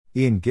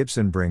Ian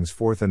Gibson brings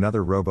forth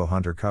another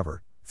Robo-Hunter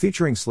cover,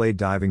 featuring Slade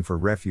diving for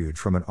refuge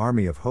from an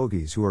army of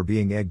Hoagies who are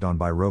being egged on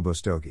by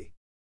Robo-Stogie.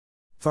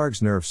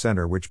 Tharg's nerve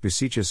center, which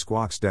beseeches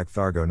Squawk's deck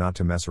Thargo not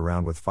to mess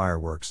around with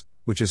fireworks,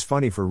 which is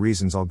funny for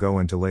reasons I'll go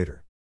into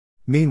later.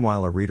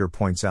 Meanwhile, a reader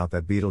points out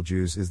that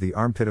Betelgeuse is the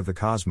armpit of the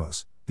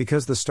cosmos,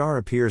 because the star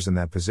appears in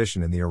that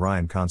position in the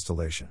Orion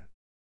constellation.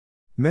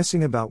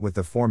 Messing about with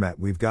the format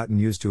we've gotten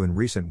used to in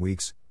recent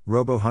weeks,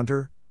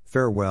 Robo-Hunter,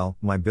 Farewell,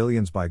 My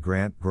Billions by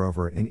Grant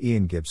Grover and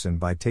Ian Gibson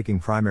by taking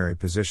primary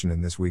position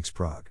in this week's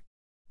prog.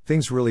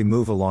 Things really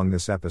move along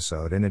this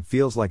episode and it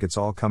feels like it's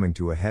all coming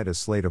to a head as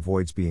Slade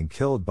avoids being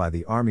killed by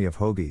the army of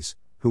Hoagies,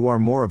 who are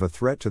more of a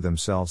threat to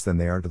themselves than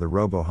they are to the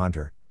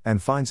Robo-Hunter,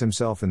 and finds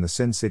himself in the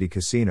Sin City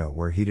casino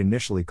where he'd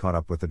initially caught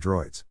up with the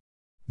droids.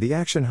 The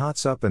action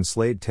hots up and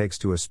Slade takes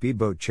to a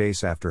speedboat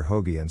chase after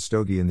Hoagie and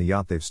Stogie in the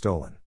yacht they've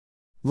stolen.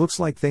 Looks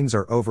like things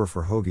are over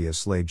for Hoagie as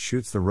Slade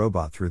shoots the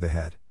robot through the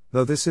head,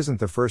 though this isn't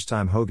the first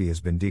time Hoagie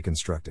has been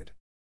deconstructed.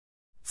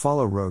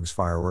 Follow Rogue's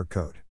firework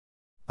code.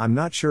 I'm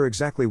not sure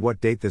exactly what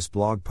date this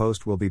blog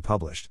post will be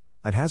published.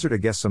 I'd hazard a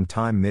guess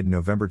sometime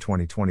mid-November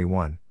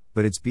 2021,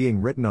 but it's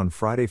being written on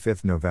Friday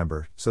 5th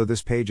November, so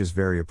this page is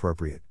very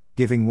appropriate,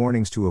 giving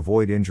warnings to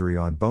avoid injury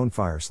on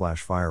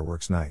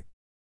bonfire/fireworks night.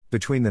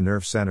 Between the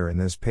nerve center and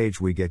this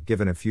page we get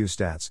given a few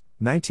stats,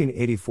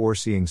 1984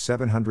 seeing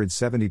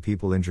 770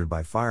 people injured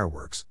by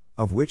fireworks,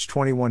 of which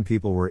 21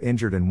 people were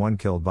injured and 1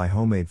 killed by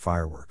homemade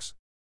fireworks.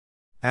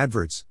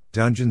 Adverts,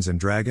 Dungeons &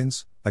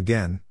 Dragons,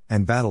 again,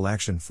 and Battle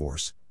Action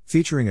Force,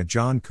 featuring a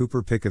John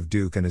Cooper pick of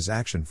Duke and his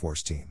Action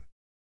Force team.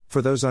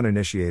 For those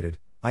uninitiated,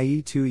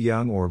 i.e. too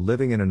young or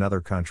living in another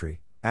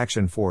country,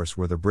 Action Force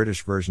were the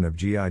British version of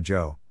G.I.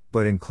 Joe,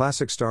 but in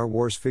classic Star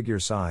Wars figure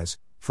size.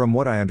 From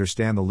what I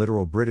understand, the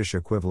literal British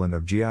equivalent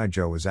of G.I.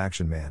 Joe is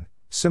Action Man,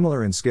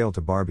 similar in scale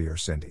to Barbie or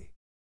Cindy.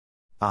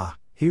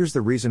 Here's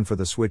the reason for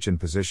the switch in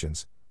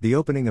positions: the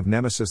opening of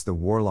Nemesis the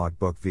Warlock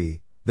Book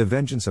V, The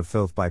Vengeance of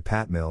Thoth by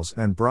Pat Mills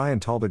and Brian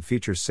Talbot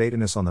features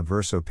Satanus on the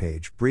Verso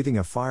page breathing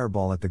a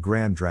fireball at the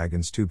Grand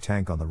Dragon's tube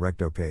tank on the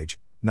Recto page.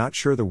 Not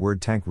sure the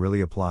word tank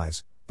really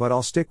applies, but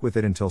I'll stick with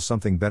it until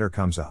something better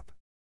comes up.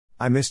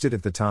 I missed it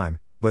at the time,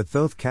 but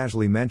Thoth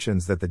casually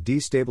mentions that the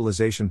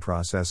destabilization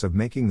process of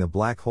making the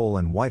black hole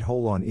and white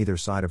hole on either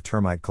side of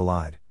termite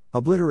collide,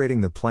 obliterating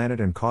the planet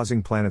and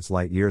causing planets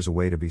light years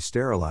away to be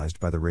sterilized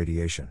by the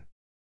radiation.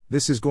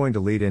 This is going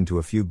to lead into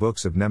a few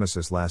books of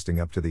Nemesis lasting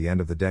up to the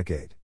end of the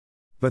decade.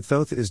 But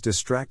Thoth is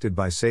distracted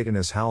by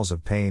Satanus' howls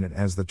of pain, and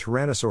as the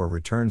Tyrannosaur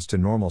returns to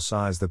normal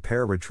size the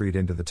pair retreat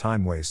into the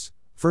time wastes,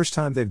 first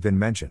time they've been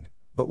mentioned,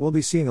 but we'll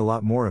be seeing a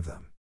lot more of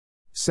them.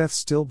 Seth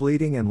still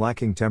bleeding and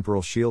lacking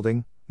temporal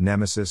shielding,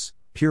 Nemesis,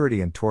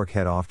 Purity and Torque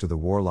head off to the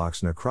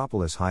Warlock's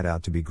Necropolis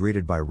hideout to be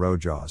greeted by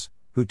Rojaws,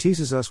 who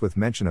teases us with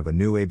mention of a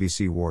new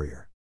ABC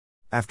warrior.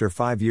 After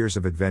 5 years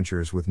of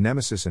adventures with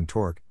Nemesis and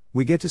Torque,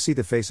 we get to see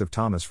the face of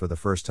Thomas for the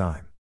first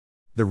time.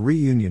 The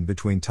reunion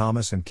between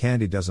Thomas and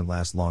Candy doesn't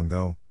last long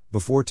though,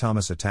 before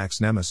Thomas attacks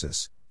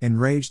Nemesis,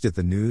 enraged at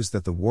the news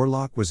that the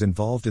Warlock was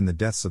involved in the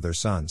deaths of their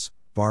sons,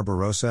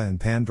 Barbarossa and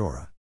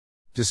Pandora.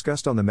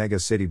 Discussed on the Mega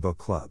City Book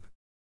Club.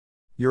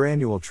 Your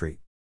annual treat.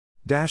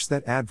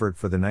 That advert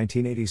for the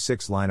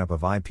 1986 lineup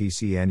of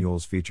IPC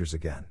annuals features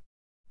again.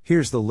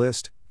 Here's the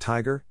list: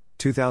 Tiger,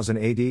 2000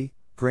 AD,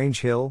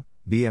 Grange Hill,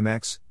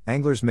 BMX,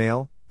 Angler's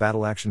Mail,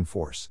 Battle Action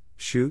Force,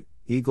 Shoot,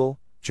 Eagle,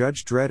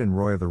 Judge Dredd and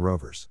Roy of the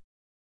Rovers.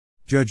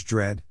 Judge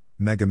Dredd,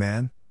 Mega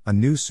Man, A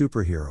New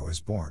Superhero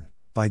is Born,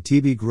 by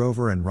T.B.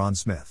 Grover and Ron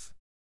Smith.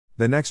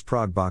 The next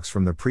prog box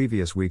from the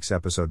previous week's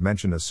episode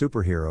mentioned a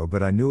superhero,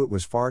 but I knew it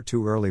was far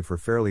too early for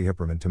Fairly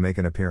Hipperman to make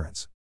an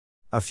appearance.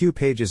 A few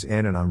pages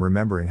in and I'm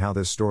remembering how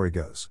this story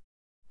goes.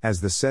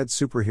 As the said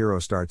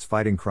superhero starts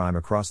fighting crime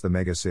across the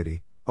mega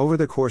city, over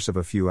the course of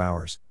a few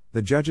hours,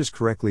 the judges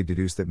correctly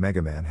deduce that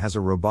Mega Man has a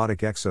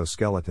robotic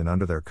exoskeleton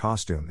under their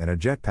costume and a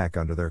jetpack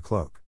under their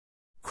cloak.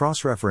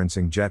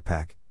 Cross-referencing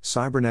jetpack,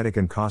 cybernetic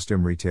and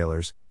costume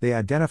retailers, they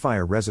identify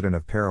a resident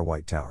of Para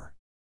White Tower.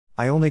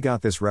 I only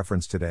got this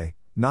reference today,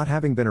 not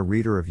having been a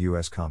reader of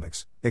US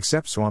comics,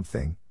 except Swamp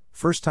Thing.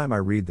 First time I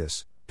read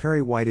this.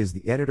 Perry White is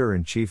the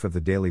editor-in-chief of the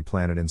Daily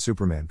Planet and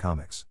Superman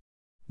comics.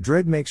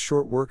 Dredd makes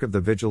short work of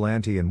the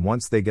vigilante, and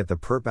once they get the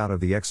perp out of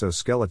the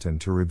exoskeleton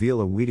to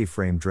reveal a weedy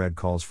frame, Dredd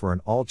calls for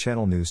an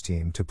all-channel news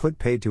team to put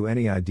paid to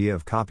any idea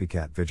of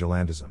copycat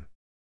vigilantism.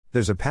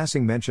 There's a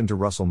passing mention to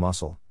Russell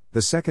Muscle,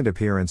 the second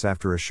appearance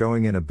after a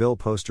showing in a Bill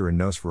poster in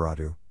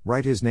Nosferatu,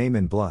 write his name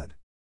in blood.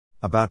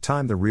 About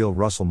time the real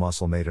Russell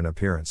Muscle made an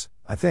appearance,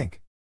 I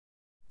think.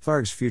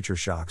 Tharg's Future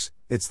Shocks,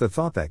 It's the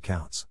Thought That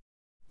Counts.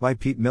 By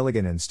Pete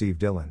Milligan and Steve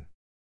Dillon.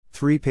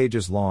 3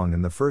 pages long,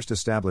 and the first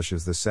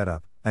establishes the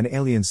setup: an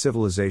alien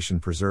civilization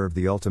preserved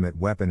the ultimate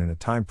weapon in a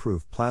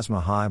time-proof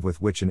plasma hive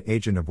with which an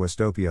agent of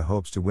Westopia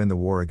hopes to win the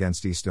war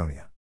against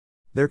Estonia.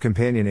 Their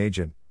companion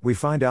agent, we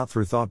find out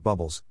through thought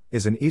bubbles,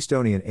 is an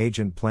Estonian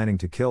agent planning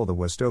to kill the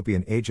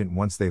Westopian agent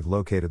once they've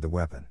located the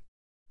weapon.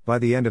 By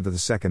the end of the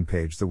second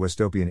page, the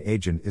Westopian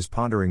agent is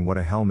pondering what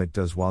a helmet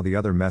does while the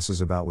other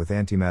messes about with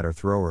antimatter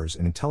throwers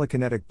and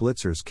telekinetic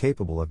blitzers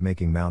capable of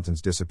making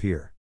mountains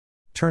disappear.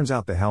 Turns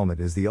out the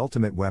helmet is the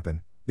ultimate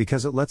weapon,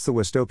 because it lets the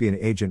Westopian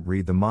agent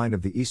read the mind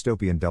of the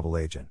Eastopian double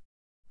agent.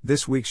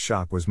 This week's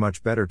shock was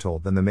much better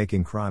told than the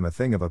making crime a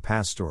thing of a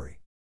past story.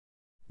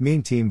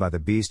 Mean team by the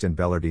Beast and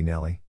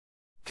Bellardinelli.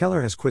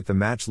 Keller has quit the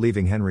match,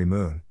 leaving Henry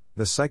Moon,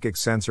 the psychic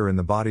sensor in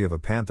the body of a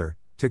panther,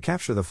 to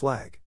capture the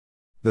flag.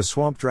 The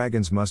Swamp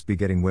Dragons must be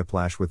getting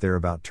whiplash with their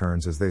about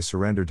turns as they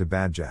surrendered to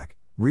Bad Jack,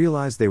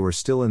 realized they were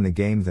still in the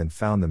game, then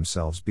found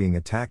themselves being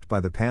attacked by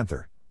the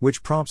panther,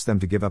 which prompts them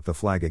to give up the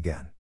flag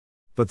again.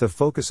 But the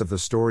focus of the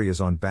story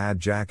is on Bad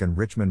Jack and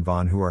Richmond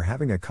Vaughn, who are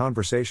having a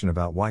conversation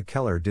about why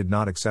Keller did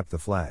not accept the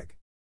flag.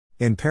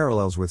 In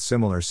parallels with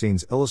similar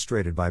scenes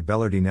illustrated by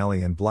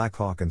Bellardinelli and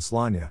Blackhawk and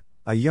Slanya,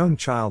 a young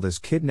child is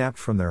kidnapped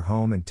from their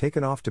home and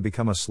taken off to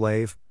become a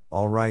slave.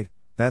 Alright,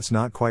 that's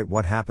not quite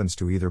what happens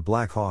to either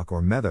Blackhawk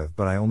or Medivh,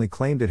 but I only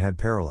claimed it had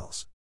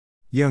parallels.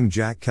 Young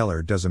Jack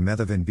Keller does a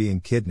Medivh in being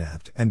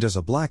kidnapped and does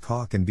a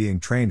Blackhawk in being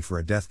trained for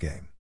a death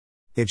game.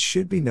 It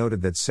should be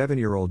noted that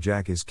 7-year-old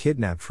Jack is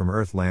kidnapped from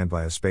Earthland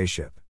by a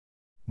spaceship.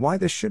 Why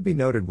this should be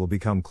noted will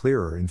become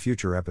clearer in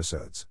future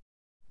episodes.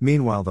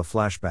 Meanwhile, the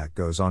flashback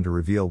goes on to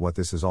reveal what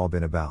this has all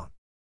been about.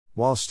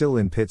 While still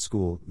in pit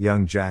school,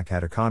 young Jack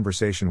had a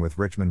conversation with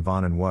Richmond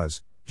Vaughn and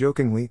was,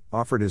 jokingly,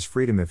 offered his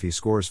freedom if he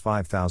scores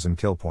 5,000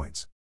 kill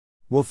points.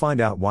 We'll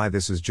find out why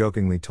this is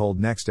jokingly told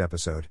next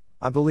episode,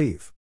 I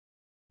believe.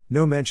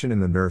 No mention in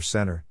the Nerve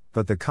Center,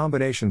 but the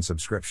combination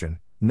subscription.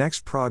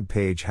 Next prog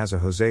page has a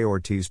Jose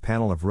Ortiz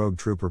panel of Rogue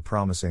Trooper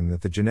promising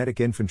that the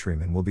genetic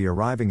infantryman will be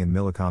arriving in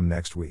Millicom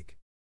next week.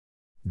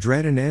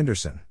 Dredd and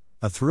Anderson,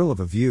 A Thrill of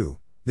a View.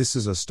 This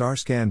is a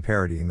Starscan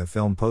parodying the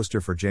film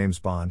poster for James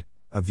Bond,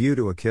 A View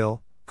to a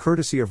Kill,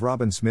 courtesy of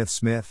Robin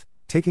Smith,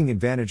 taking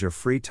advantage of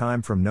free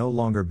time from no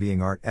longer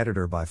being art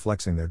editor by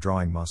flexing their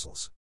drawing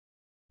muscles.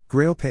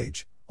 Grail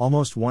page,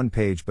 almost one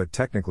page but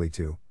technically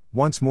two.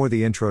 Once more,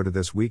 the intro to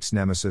this week's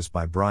Nemesis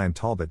by Brian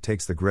Talbot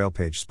takes the Grail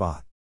page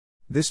spot.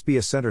 This be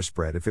a center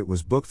spread if it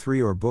was book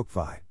 3 or book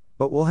 5,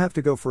 but we'll have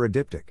to go for a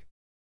diptych.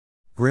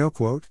 Grail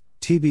quote,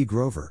 T.B.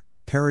 Grover,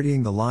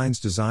 parodying the lines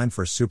designed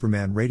for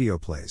Superman radio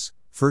plays.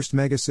 First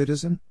mega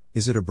citizen,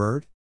 is it a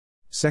bird?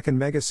 Second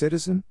mega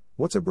citizen,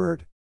 what's a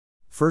bird?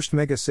 First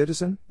mega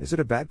citizen, is it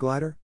a bat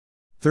glider?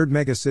 Third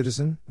mega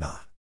citizen, nah.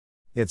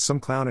 It's some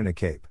clown in a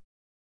cape.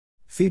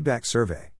 Feedback survey.